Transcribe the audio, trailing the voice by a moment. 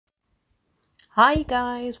Hi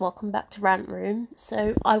guys, welcome back to Rant Room.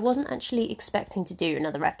 So I wasn't actually expecting to do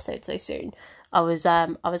another episode so soon. I was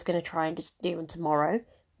gonna try and just do one tomorrow,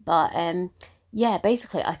 but yeah,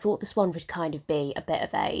 basically I thought this one would kind of be a bit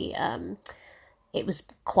of a it was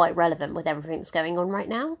quite relevant with everything that's going on right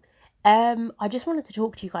now. I just wanted to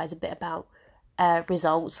talk to you guys a bit about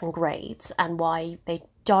results and grades and why they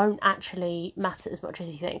don't actually matter as much as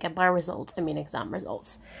you think. And by results, I mean exam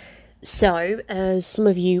results. So, as some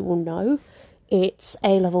of you will know, it's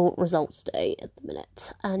A-level results day at the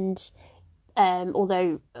minute, and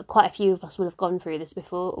although quite a few of us will have gone through this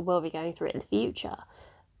before, or will be going through it in the future,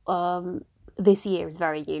 this year is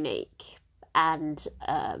very unique, and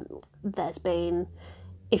there's been,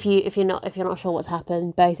 if you're not sure what's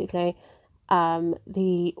happened, basically,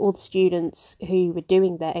 the all the students who were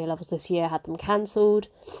doing their A levels this year had them cancelled,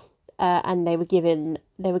 and they were given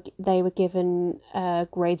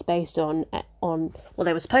grades based on well,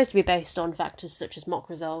 they were supposed to be based on factors such as mock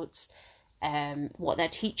results, what their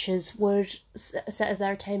teachers would set as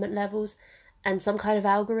their attainment levels, and some kind of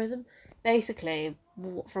algorithm. Basically,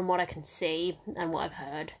 from what I can see and what I've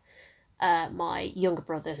heard, my younger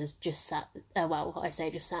brother has just sat. Well, I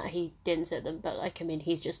say just sat. He didn't sit them, but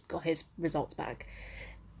he's just got his results back,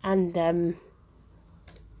 and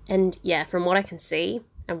yeah, from what I can see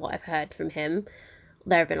and what I've heard from him,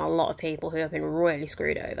 there have been a lot of people who have been really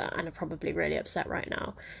screwed over and are probably really upset right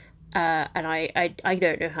now. And I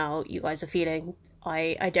don't know how you guys are feeling.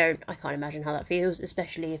 I can't imagine how that feels,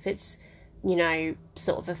 especially if it's,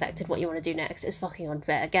 sort of affected what you want to do next. It's fucking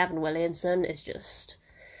unfair. Gavin Williamson is just,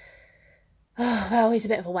 well, he's a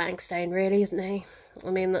bit of a wankstone, really, isn't he? I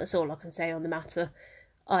mean, that's all I can say on the matter.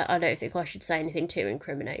 I don't think I should say anything too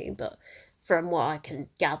incriminating, but from what I can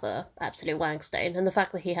gather, absolute wankstein. And the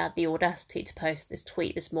fact that he had the audacity to post this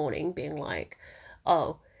tweet this morning being like,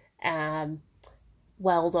 oh,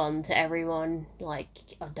 well done to everyone. Like,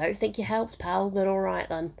 I don't think you helped, pal, but alright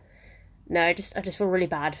then. No, I just feel really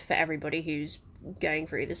bad for everybody who's going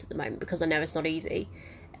through this at the moment because I know it's not easy.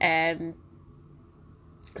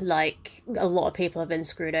 Like, a lot of people have been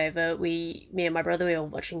screwed over. Me and my brother, we were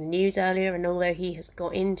watching the news earlier, and although he has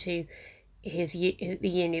got into the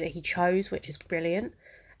uni that he chose, which is brilliant,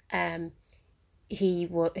 he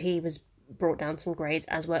was brought down some grades,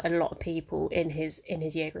 as were a lot of people in his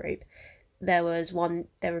year group. There were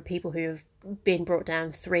people who have been brought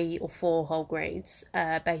down 3 or 4 whole grades,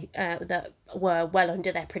 that were well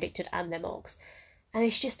under their predicted and their marks, and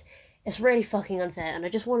it's really fucking unfair. And I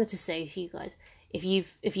just wanted to say to you guys, if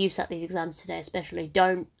you've sat these exams today, especially,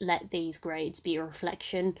 don't let these grades be a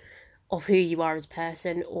reflection of who you are as a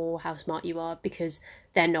person or how smart you are, because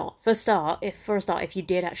they're not. For a start, if you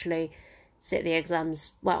did actually sit the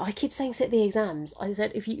exams, well, I keep saying sit the exams. I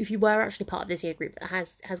said if you were actually part of this year group that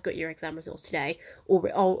has got your exam results today,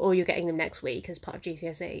 or you're getting them next week as part of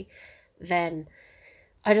GCSE, then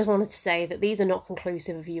I just wanted to say that these are not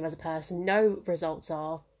conclusive of you as a person. No results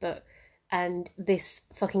are, and this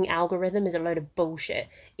fucking algorithm is a load of bullshit.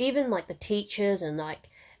 Even like the teachers and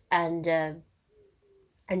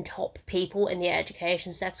top people in the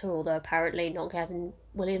education sector, although apparently not Gavin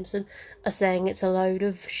Williamson, are saying it's a load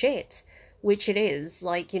of shit, which it is.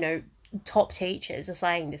 Like, top teachers are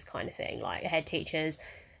saying this kind of thing, like head teachers,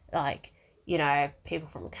 like, people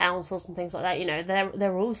from the councils and things like that,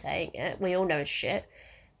 they're all saying it. We all know it's shit.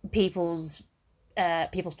 People's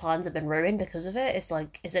plans have been ruined because of it. It's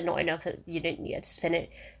like, is it not enough that you didn't get to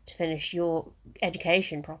finish your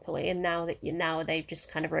education properly, and now they've just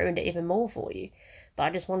kind of ruined it even more for you? But I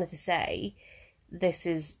just wanted to say, this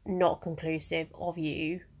is not conclusive of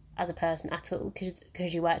you as a person at all,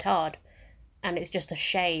 because you worked hard, and it's just a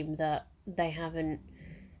shame that they haven't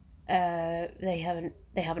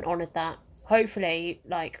honoured that. Hopefully,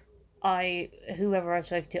 like, whoever I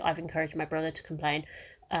spoke to, I've encouraged my brother to complain.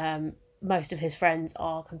 Most of his friends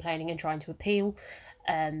are complaining and trying to appeal.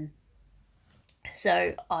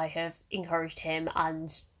 So I have encouraged him,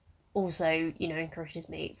 and also, encouraged his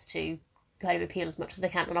mates to kind of appeal as much as they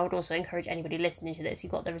can. And I would also encourage anybody listening to this who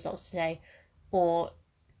got the results today, or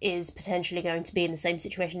is potentially going to be in the same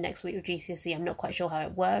situation next week with GCSE. I'm not quite sure how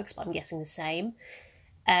it works, but I'm guessing the same.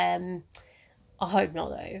 I hope not,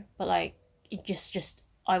 though. But like, just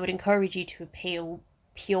I would encourage you to appeal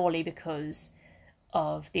purely because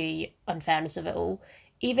of the unfairness of it all.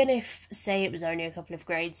 Even if, say, it was only a couple of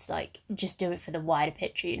grades, like, just do it for the wider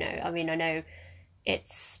picture. I mean, I know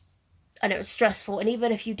it's stressful, and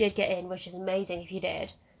even if you did get in, which is amazing if you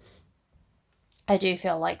did, I do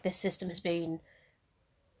feel like this system has been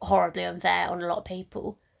horribly unfair on a lot of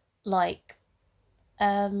people. Like,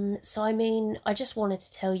 so I mean, I just wanted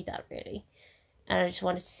to tell you that, really. And I just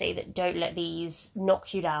wanted to say that don't let these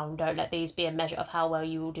knock you down. Don't let these be a measure of how well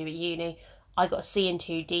you will do at uni. I got a C and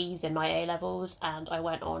two Ds in my A levels, and I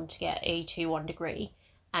went on to get a 2-1 degree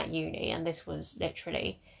at uni, and this was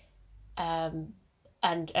literally, and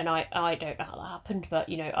I don't know how that happened, but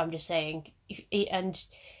I'm just saying, and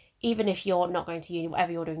even if you're not going to uni,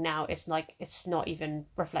 whatever you're doing now, it's not even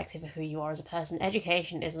reflective of who you are as a person.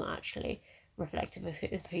 Education isn't actually reflective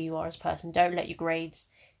of who you are as a person. Don't let your grades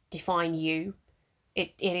define you.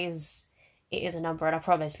 It is a number, and I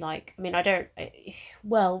promise,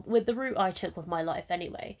 well, with the route I took with my life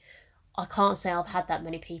anyway, I can't say I've had that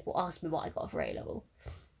many people ask me what I got for A level.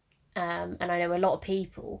 And I know a lot of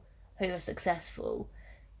people who are successful,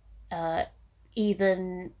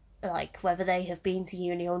 even whether they have been to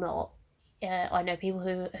uni or not. I know people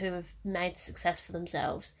who have made success for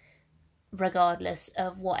themselves, regardless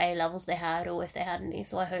of what A levels they had or if they had any.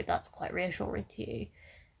 So I hope that's quite reassuring to you.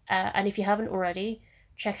 And if you haven't already,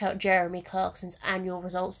 check out Jeremy Clarkson's annual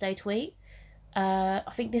results day tweet. I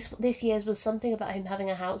think this year's was something about him having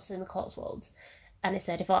a house in the Cotswolds, and it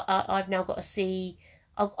said if I've now got a C,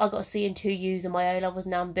 I got a C and 2 U's in my A levels.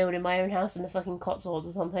 Now I'm building my own house in the fucking Cotswolds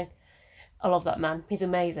or something. I love that man. He's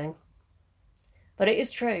amazing. But it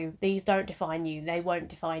is true. These don't define you. They won't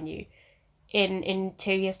define you. In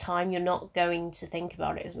 2 years' time, you're not going to think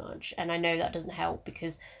about it as much. And I know that doesn't help,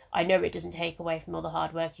 because I know it doesn't take away from all the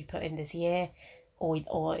hard work you put in this year, or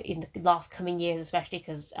in the last coming years, especially,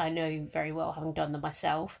 because I know very well, having done them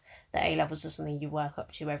myself, that A levels is something you work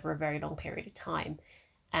up to over a very long period of time.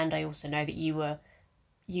 And I also know that you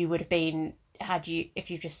would have been,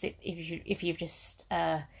 if you've just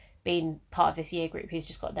been part of this year group who's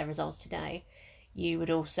just got their results today, you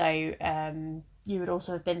would also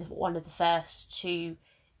have been one of the first to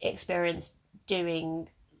experience doing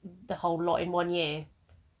the whole lot in 1 year,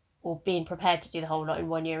 or being prepared to do the whole lot in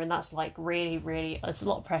 1 year, and that's really, really, it's a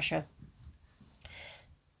lot of pressure.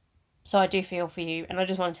 So I do feel for you, and I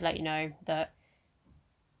just wanted to let you know that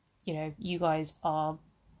you guys are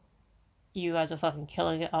fucking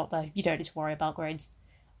killing it out there. You don't need to worry about grades.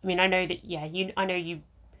 I mean, I know that I know you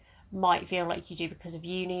might feel like you do because of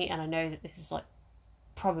uni, and I know that this is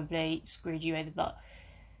probably screwed you over, but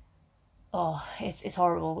it's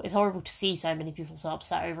horrible. It's horrible to see so many people so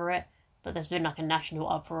upset over it, but there's been a national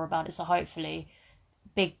uproar about it, so hopefully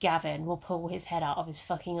Big Gavin will pull his head out of his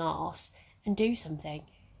fucking arse and do something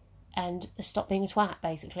and stop being a twat,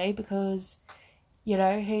 basically, because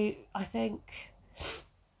I think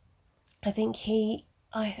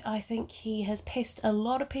he has pissed a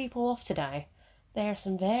lot of people off today. There are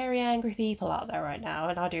some very angry people out there right now,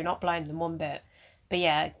 and I do not blame them one bit. But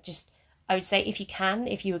yeah, I would say, if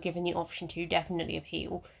you were given the option to, definitely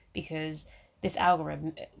appeal, because this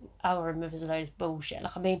algorithm is a load of bullshit.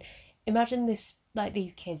 Imagine this,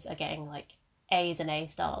 these kids are getting A's and A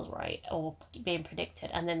stars, right, or being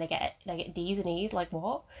predicted, and then they get D's and E's.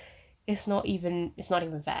 What? It's not even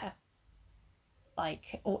fair.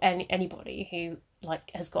 Or anybody who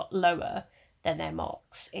has got lower than their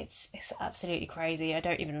marks, it's absolutely crazy. I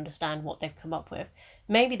don't even understand what they've come up with.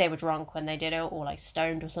 Maybe they were drunk when they did it, or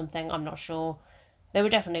stoned or something. I'm not sure. They were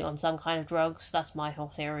definitely on some kind of drugs. That's my whole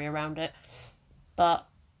theory around it. But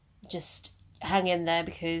just hang in there,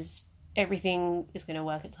 because everything is going to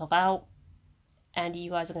work itself out, and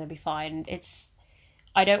you guys are going to be fine.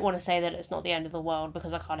 I don't want to say that it's not the end of the world,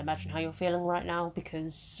 because I can't imagine how you're feeling right now,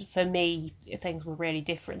 because for me, things were really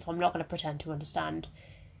different, so I'm not going to pretend to understand.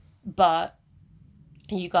 But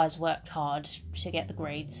you guys worked hard to get the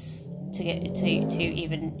grades, to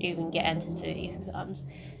even get entered for these exams,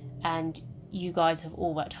 and you guys have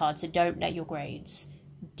all worked hard, so don't let your grades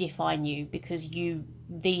define you, because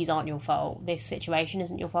these aren't your fault. This situation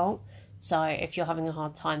isn't your fault. So if you're having a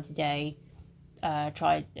hard time today,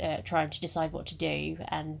 trying to decide what to do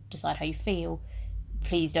and decide how you feel,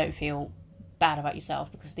 please don't feel bad about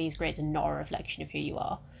yourself, because these grades are not a reflection of who you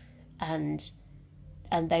are, and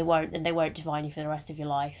they won't define you for the rest of your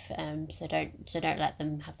life. So don't let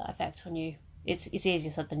them have that effect on you. It's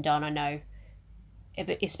easier said than done, I know,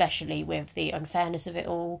 especially with the unfairness of it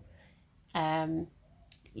all.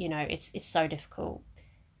 It's so difficult,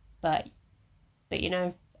 but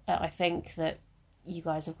I think that you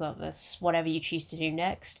guys have got this. Whatever you choose to do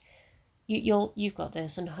next, you've got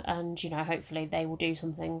this, and hopefully they will do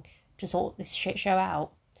something to sort this shit show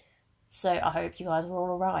out. So I hope you guys are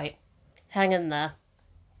all alright. Hang in there.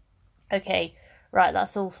 Okay, right,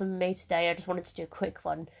 that's all from me today. I just wanted to do a quick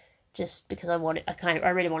one, just because I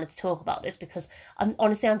really wanted to talk about this, because I'm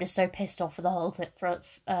just so pissed off for the whole thing,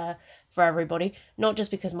 for everybody. Not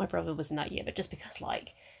just because my brother was in that year, but just because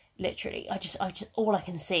literally, I just all I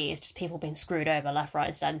can see is just people being screwed over left, right,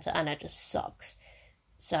 and centre, and it just sucks.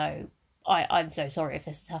 So I'm so sorry if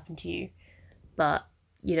this has happened to you, but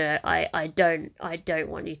you know, I don't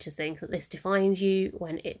want you to think that this defines you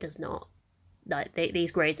when it does not. Like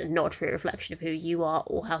these grades are not a true reflection of who you are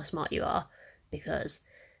or how smart you are, because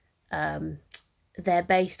they're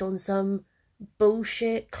based on some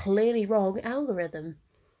bullshit, clearly wrong algorithm.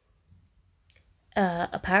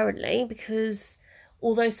 Apparently, because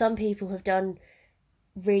although some people have done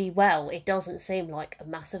really well, it doesn't seem like a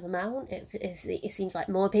massive amount. It seems like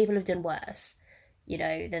more people have done worse, you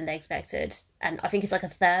know, than they expected. And I think it's like a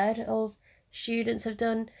third of students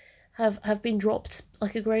have been dropped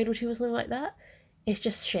like a grade or two or something like that. It's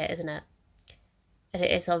just shit, isn't it? And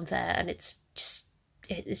it's unfair, and it's just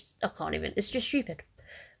I can't even. It's just stupid.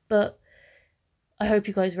 But I hope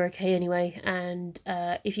you guys were okay anyway. And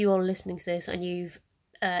if you are listening to this and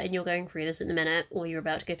you're going through this at the minute, or you're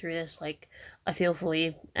about to go through this, like, I feel for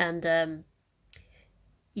you, and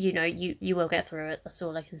you know, you will get through it. That's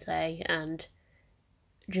all I can say. And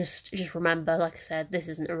just remember, like I said, this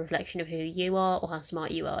isn't a reflection of who you are or how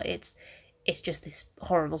smart you are. It's just this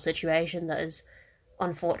horrible situation that has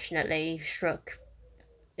unfortunately struck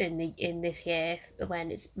in this year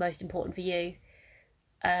when it's most important for you.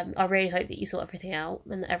 I really hope that you sort everything out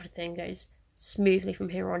and that everything goes smoothly from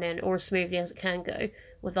here on in, or as smoothly as it can go,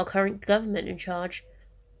 with our current government in charge.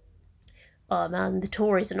 Oh man, the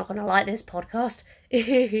Tories are not going to like this podcast.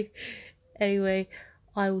 Anyway,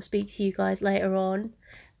 I will speak to you guys later on.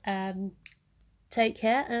 Take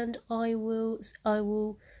care, and I will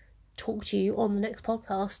talk to you on the next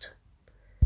podcast.